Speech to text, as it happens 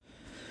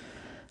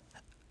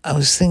I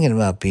was thinking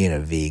about being a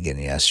vegan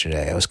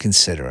yesterday. I was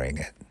considering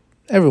it.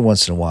 Every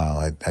once in a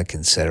while, I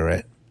consider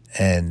it,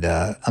 and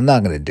I'm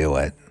not going to do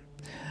it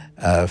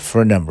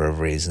for a number of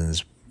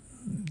reasons.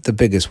 The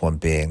biggest one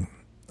being,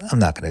 I'm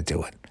not going to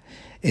do it.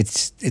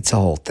 It's a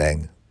whole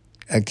thing.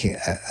 I can't.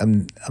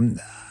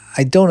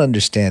 I don't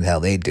understand how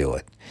they do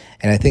it,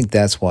 and I think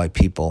that's why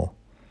people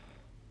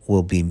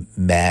will be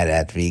mad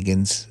at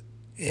vegans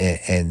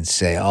and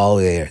say, "Oh,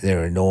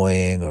 they're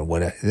annoying" or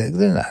whatever.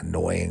 They're not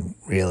annoying,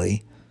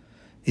 really.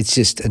 It's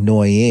just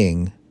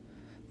annoying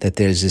that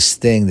there's this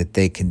thing that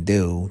they can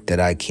do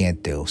that I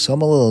can't do. So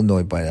I'm a little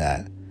annoyed by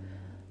that.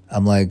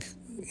 I'm like,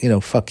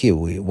 fuck you.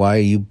 Why are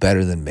you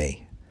better than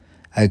me?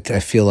 I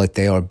feel like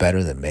they are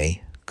better than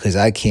me because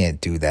I can't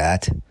do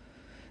that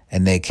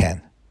and they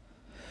can.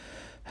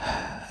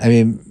 I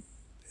mean,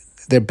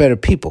 they're better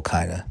people,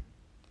 kind of.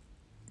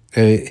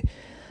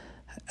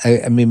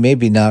 I mean,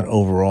 maybe not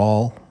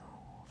overall.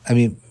 I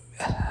mean,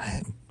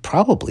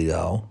 probably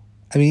though.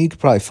 I mean, you could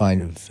probably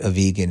find a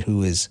vegan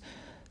who is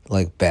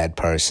like bad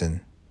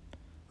person,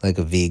 like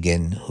a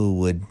vegan who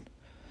would,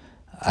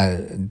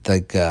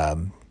 like,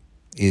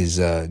 is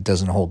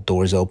doesn't hold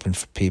doors open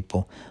for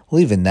people.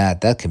 Well, even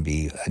that can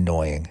be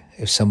annoying.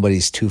 If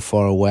somebody's too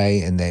far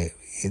away and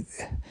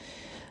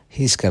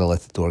he's got to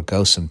let the door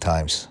go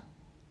sometimes.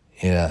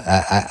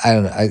 I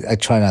don't. I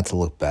try not to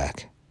look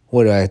back.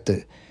 What do I have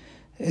to?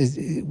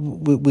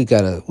 We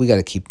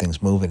gotta keep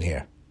things moving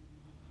here.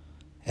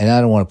 And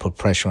I don't want to put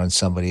pressure on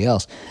somebody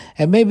else.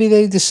 And maybe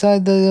they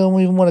decide they don't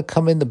even want to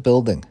come in the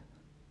building.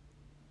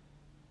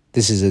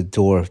 This is a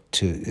door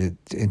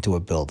into a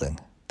building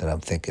that I'm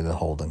thinking of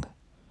holding.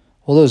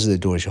 Well, those are the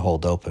doors you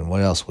hold open.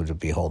 What else would it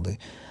be holding?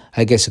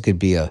 I guess it could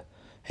be an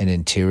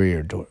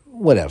interior door.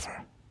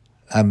 Whatever.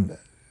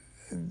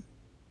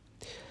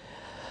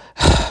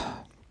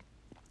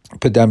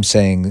 But I'm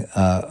saying,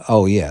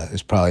 oh yeah,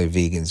 there's probably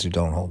vegans who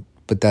don't hold.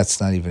 But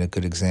that's not even a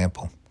good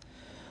example.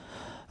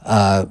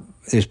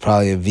 There's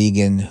probably a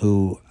vegan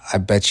who, I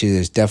bet you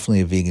there's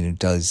definitely a vegan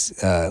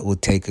who will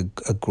take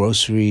a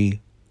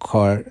grocery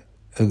cart,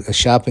 a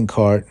shopping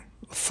cart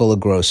full of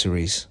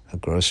groceries. A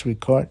grocery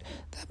cart?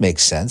 That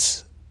makes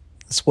sense.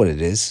 That's what it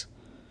is.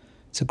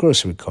 It's a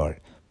grocery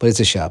cart, but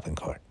it's a shopping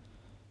cart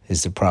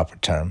is the proper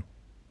term.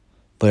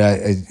 But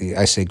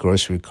I say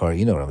grocery cart,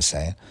 you know what I'm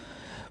saying.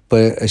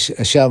 But a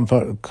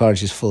shopping cart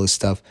is just full of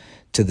stuff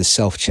to the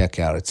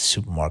self-checkout at the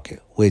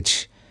supermarket,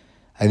 which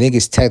I think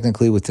is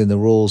technically within the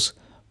rules,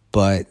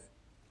 but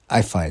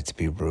I find it to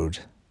be rude.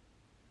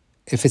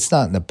 If it's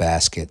not in a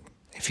basket,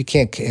 if you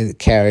can't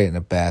carry it in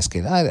a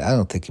basket, I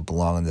don't think you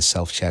belong in the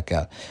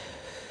self-checkout.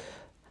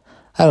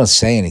 I don't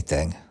say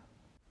anything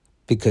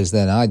because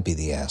then I'd be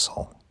the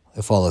asshole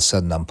if all of a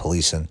sudden I'm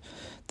policing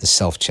the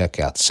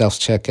self-checkout.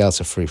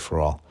 Self-checkouts are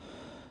free-for-all,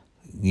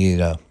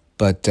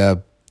 but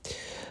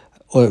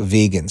or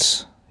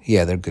vegans,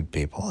 yeah, they're good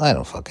people. I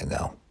don't fucking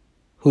know.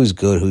 Who's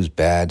good, who's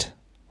bad?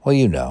 Well,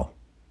 you know.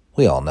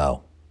 We all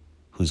know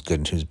who's good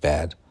and who's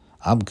bad.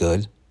 I'm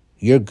good.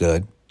 You're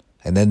good.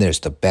 And then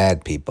there's the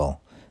bad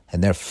people,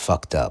 and they're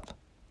fucked up.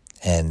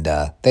 And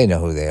they know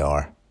who they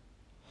are.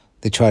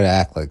 They try to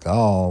act like,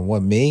 oh,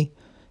 what, me?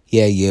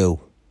 Yeah,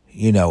 you.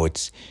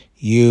 It's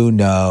you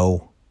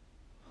know.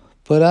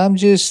 But I'm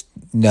just,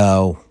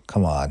 no,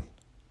 come on.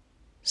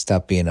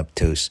 Stop being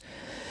obtuse.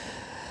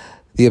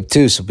 The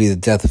obtuse will be the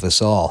death of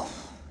us all.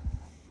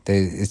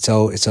 It's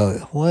all.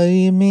 What do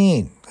you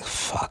mean?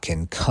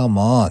 Fucking come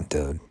on,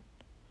 dude.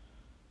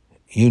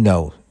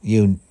 You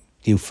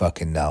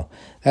fucking know.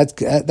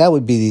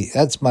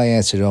 That's my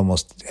answer to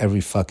almost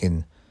every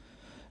fucking.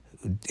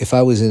 If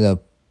I was in a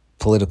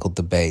political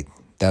debate,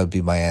 that would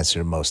be my answer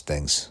to most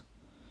things.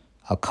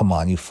 Oh, come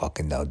on, you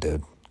fucking know,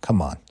 dude.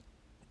 Come on,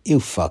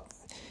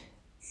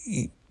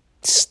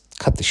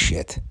 cut the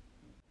shit.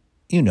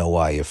 You know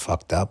why you're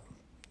fucked up.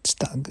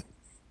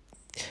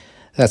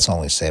 That's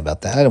all I say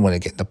about that. I don't want to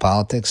get into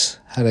politics.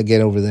 How did I get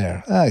over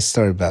there? I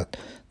started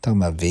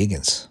talking about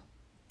vegans.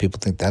 People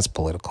think that's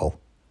political.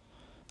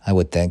 I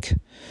would think.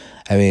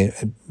 I mean,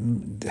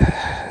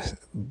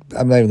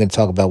 I'm not even going to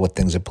talk about what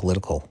things are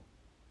political,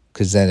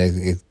 because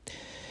then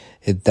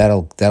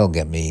that'll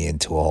get me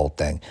into a whole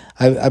thing.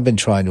 I've been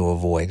trying to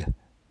avoid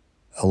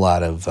a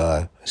lot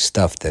of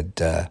stuff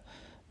that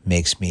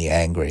makes me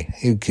angry.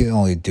 You can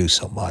only do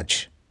so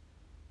much.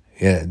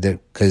 Yeah,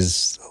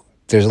 because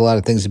there's a lot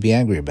of things to be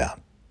angry about.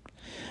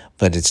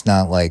 But it's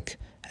not like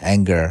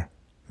anger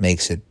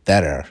makes it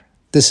better.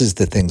 This is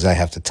the things I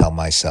have to tell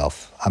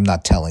myself. I'm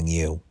not telling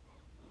you.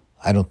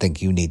 I don't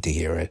think you need to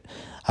hear it.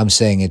 I'm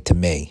saying it to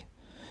me.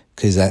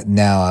 Because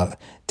now,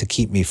 to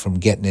keep me from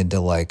getting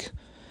into like...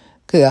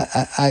 Cause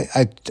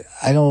I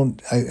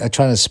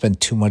try not to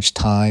spend too much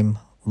time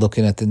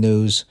looking at the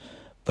news.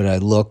 But I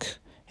look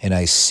and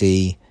I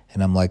see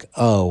and I'm like,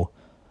 oh,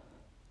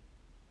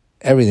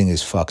 everything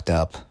is fucked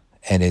up.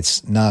 And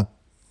it's not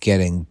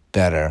getting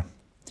better.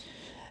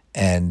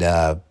 And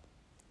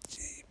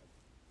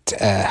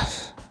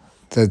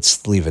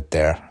let's leave it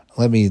there.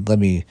 Let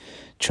me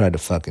try to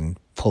fucking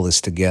pull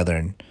this together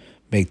and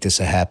make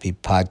this a happy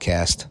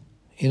podcast.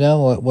 You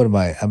know what am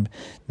I? I'm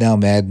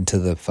adding to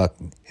the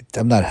fucking.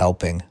 I'm not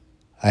helping.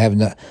 I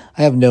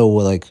have no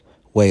like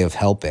way of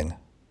helping,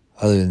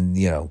 other than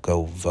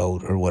go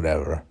vote or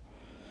whatever.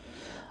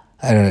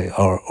 I don't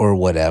know, or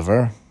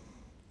whatever.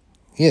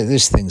 Yeah,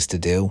 there's things to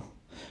do.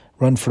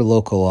 Run for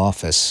local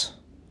office,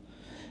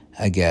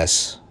 I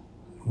guess.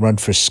 Run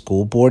for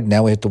school board.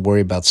 Now we have to worry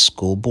about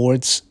school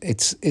boards.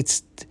 It's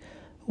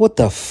what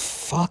the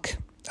fuck?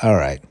 All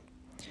right.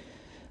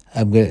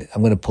 I'm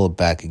gonna pull it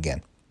back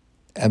again.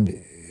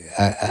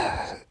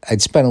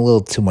 I'd spent a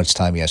little too much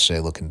time yesterday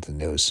looking at the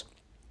news.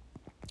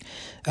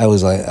 I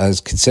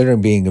was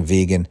considering being a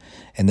vegan,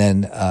 and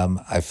then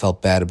I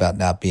felt bad about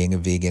not being a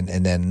vegan,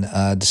 and then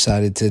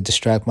decided to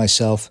distract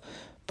myself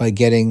by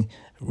getting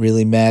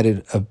really mad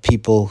at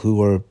people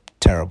who are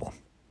terrible.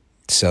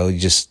 So you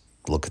just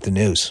look at the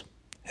news,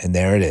 and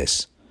there it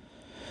is.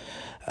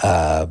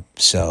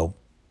 So,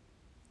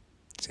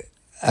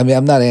 I mean,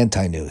 I'm not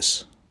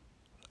anti-news.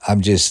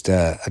 I'm just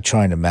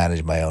trying to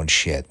manage my own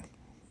shit.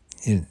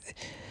 And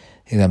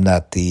I'm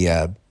not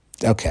the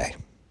okay.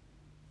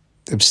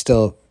 I'm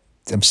still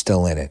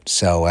in it,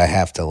 so I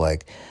have to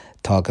like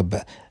talk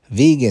about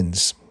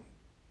vegans.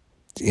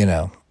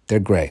 They're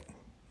great.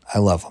 I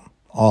love them,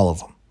 all of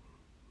them.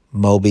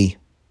 Moby,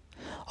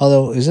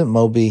 although isn't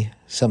Moby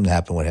something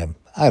happened with him?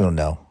 I don't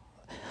know.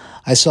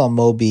 I saw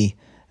Moby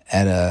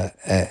at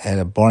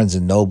a Barnes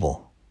and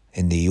Noble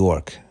in New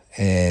York,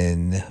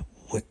 and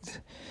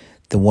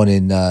the one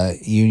in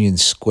Union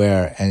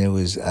Square, and it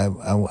was I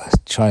was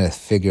trying to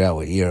figure out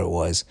what year it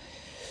was.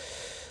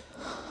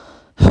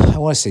 I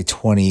want to say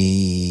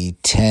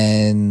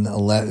 2010,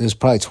 11, it was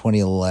probably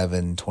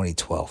 2011,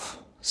 2012,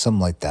 something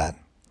like that.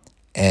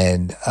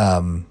 And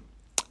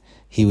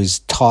he was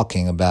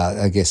talking about,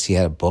 I guess he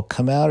had a book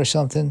come out or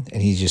something,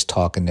 and he's just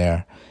talking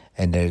there.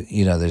 And there,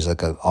 there's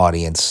like an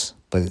audience,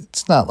 but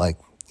it's not like,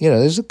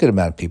 there's a good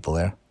amount of people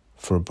there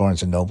for a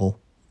Barnes and Noble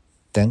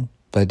thing.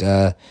 But,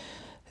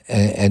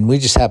 and we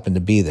just happened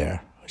to be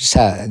there.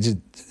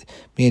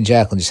 Me and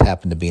Jacqueline just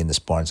happened to be in this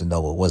Barnes and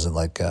Noble. It wasn't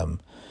like,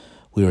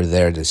 we were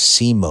there to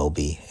see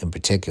Moby in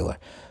particular,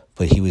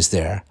 but he was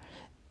there,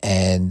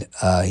 and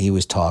he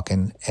was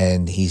talking,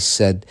 and he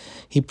said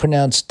he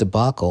pronounced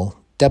debacle,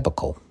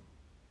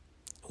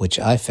 which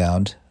I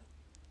found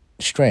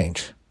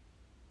strange,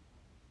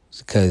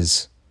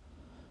 because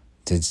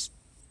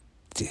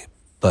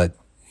but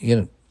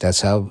that's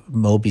how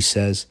Moby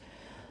says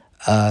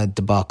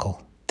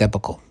debacle.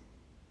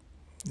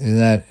 Isn't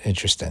that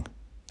interesting?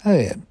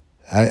 I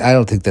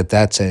don't think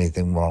that's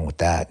anything wrong with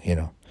that,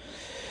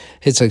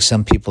 It's like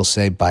some people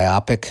say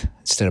biopic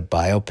instead of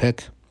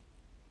biopic.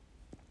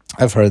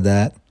 I've heard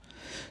that.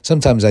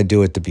 Sometimes I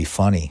do it to be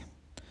funny.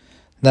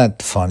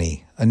 Not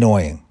funny,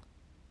 annoying.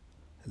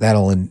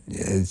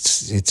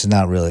 It's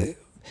not really,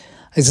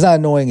 it's not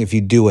annoying if you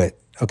do it.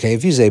 Okay,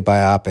 if you say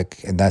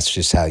biopic and that's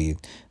just how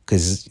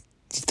because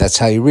that's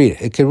how you read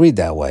it. It could read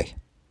that way.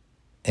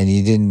 And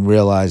you didn't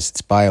realize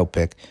it's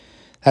biopic,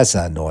 that's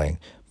not annoying.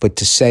 But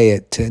to say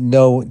it,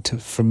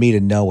 for me to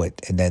know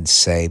it and then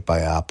say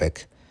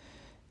biopic,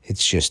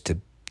 it's just to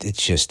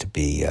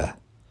be,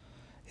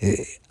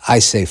 I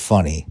say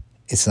funny.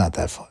 It's not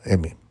that funny. I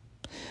mean,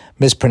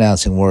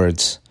 mispronouncing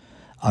words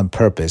on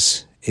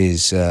purpose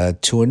is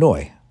to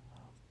annoy,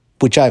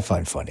 which I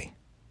find funny.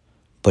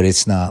 But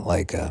it's not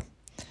like,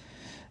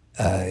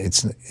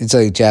 it's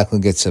like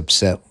Jacqueline gets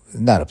upset.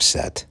 Not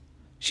upset.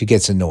 She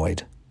gets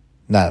annoyed.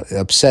 Not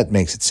upset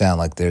makes it sound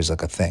like there's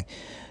like a thing.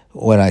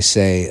 When I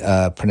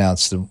say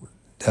pronounce the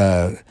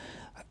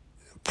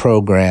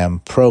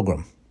program.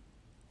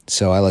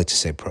 So I like to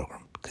say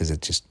program because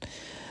that's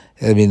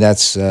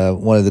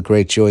one of the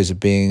great joys of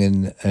being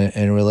in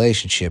a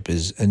relationship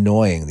is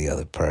annoying the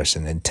other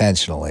person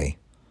intentionally,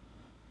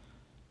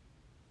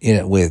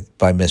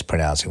 by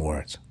mispronouncing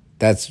words.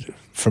 That's,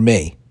 for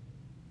me,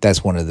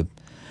 that's one of the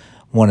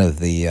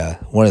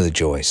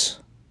joys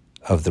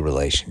of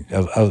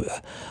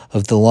the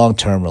of the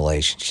long-term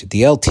relationship,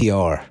 the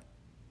LTR,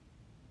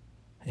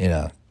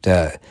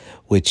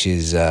 which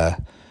is,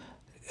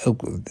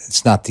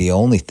 it's not the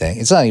only thing.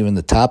 It's not even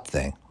the top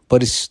thing,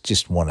 but it's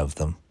just one of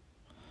them.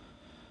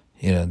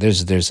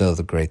 There's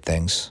other great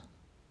things,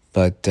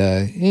 but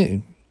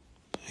I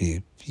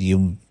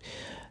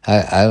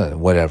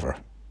whatever.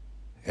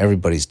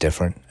 Everybody's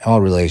different.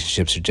 All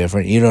relationships are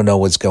different. You don't know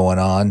what's going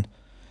on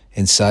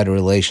inside a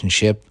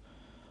relationship.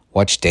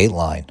 Watch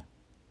Dateline.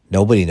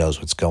 Nobody knows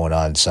what's going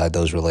on inside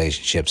those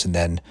relationships, and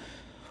then,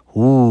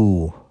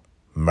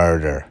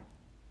 murder.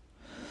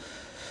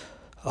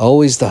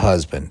 Always the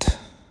husband.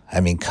 I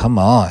mean, come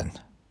on.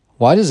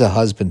 Why does a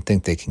husband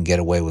think they can get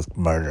away with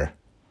murder?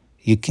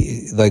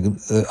 Like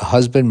a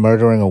husband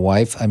murdering a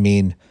wife? I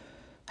mean,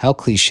 how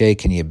cliche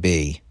can you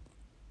be?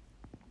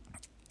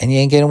 And you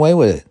ain't getting away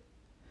with it.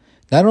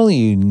 Not only are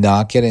you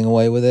not getting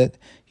away with it,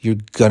 you're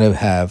going to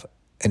have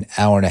an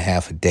hour and a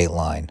half of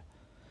Dateline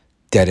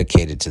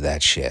dedicated to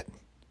that shit.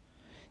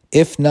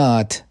 If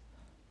not,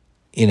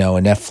 a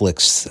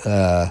Netflix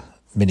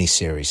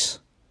miniseries.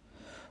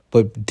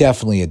 But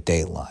definitely a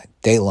Dateline.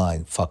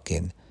 Dateline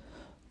fucking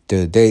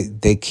dude,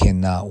 they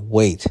cannot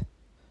wait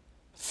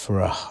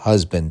for a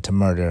husband to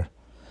murder,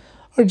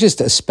 or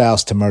just a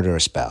spouse to murder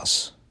a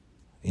spouse.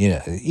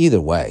 Either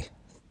way,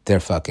 they're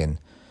fucking,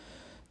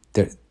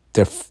 they're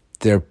they're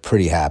they're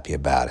pretty happy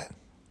about it.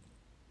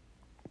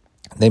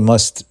 They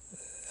must.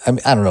 I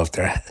mean, I don't know if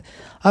they're.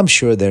 I'm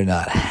sure they're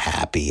not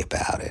happy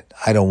about it.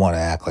 I don't want to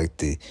act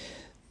like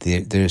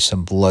there's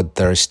some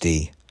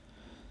bloodthirsty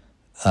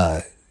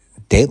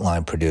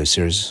Dateline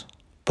producers,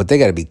 but they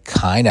got to be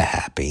kind of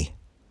happy.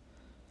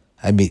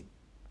 I mean,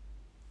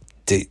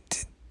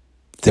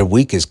 their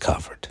week is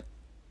covered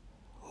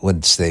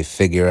once they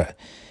figure,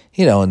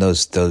 and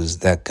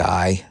that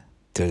guy.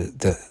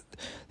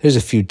 There's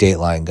a few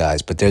Dateline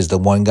guys, but there's the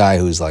one guy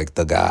who's like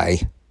the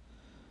guy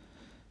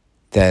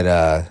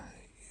that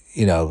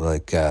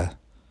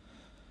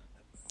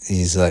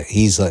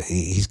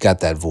he's got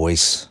that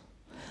voice.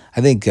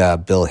 I think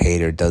Bill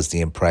Hader does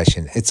the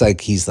impression. It's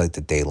like he's like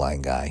the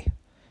Dateline guy.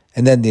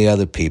 And then the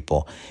other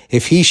people,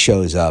 if he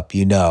shows up,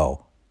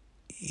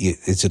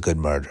 it's a good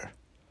murder.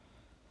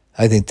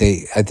 I think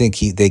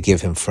they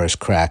give him first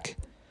crack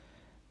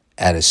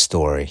at his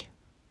story.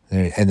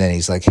 And then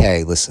he's like,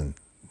 "Hey, listen,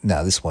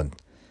 no, this one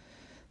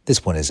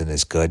isn't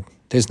as good.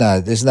 There's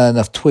not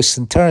enough twists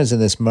and turns in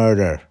this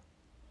murder.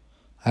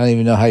 I don't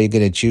even know how you're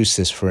going to juice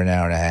this for an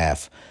hour and a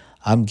half.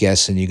 I'm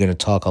guessing you're going to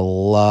talk a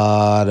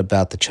lot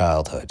about the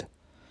childhood.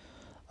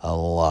 A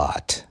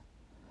lot.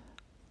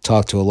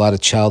 Talk to a lot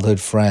of childhood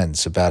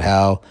friends about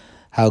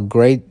how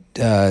great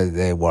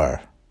they were.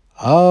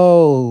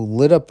 Oh,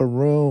 lit up a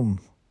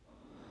room.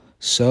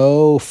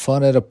 So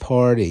fun at a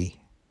party.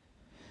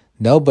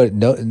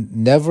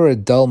 Never a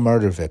dull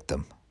murder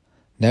victim.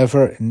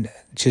 Never,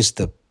 just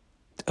a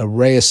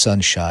ray of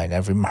sunshine,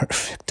 every murder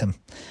victim.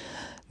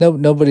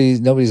 Nobody's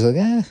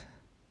like,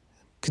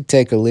 could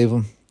take or leave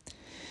him.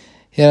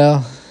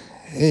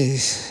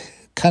 He's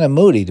kind of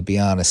moody, to be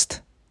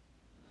honest.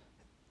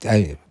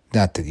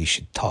 Not that you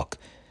should talk.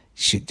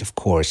 Of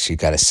course, you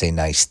got to say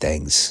nice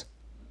things.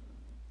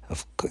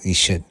 You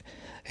should.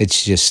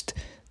 It's just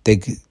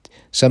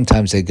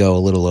sometimes they go a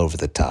little over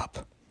the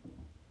top,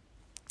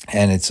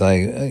 and it's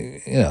like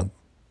I'm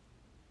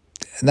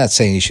not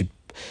saying you should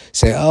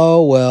say,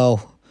 "Oh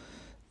well,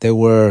 they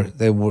were."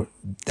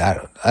 I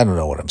don't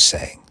know what I'm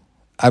saying.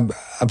 I'm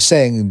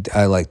saying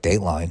I like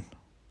Dateline.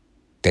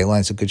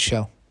 Dateline's a good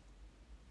show.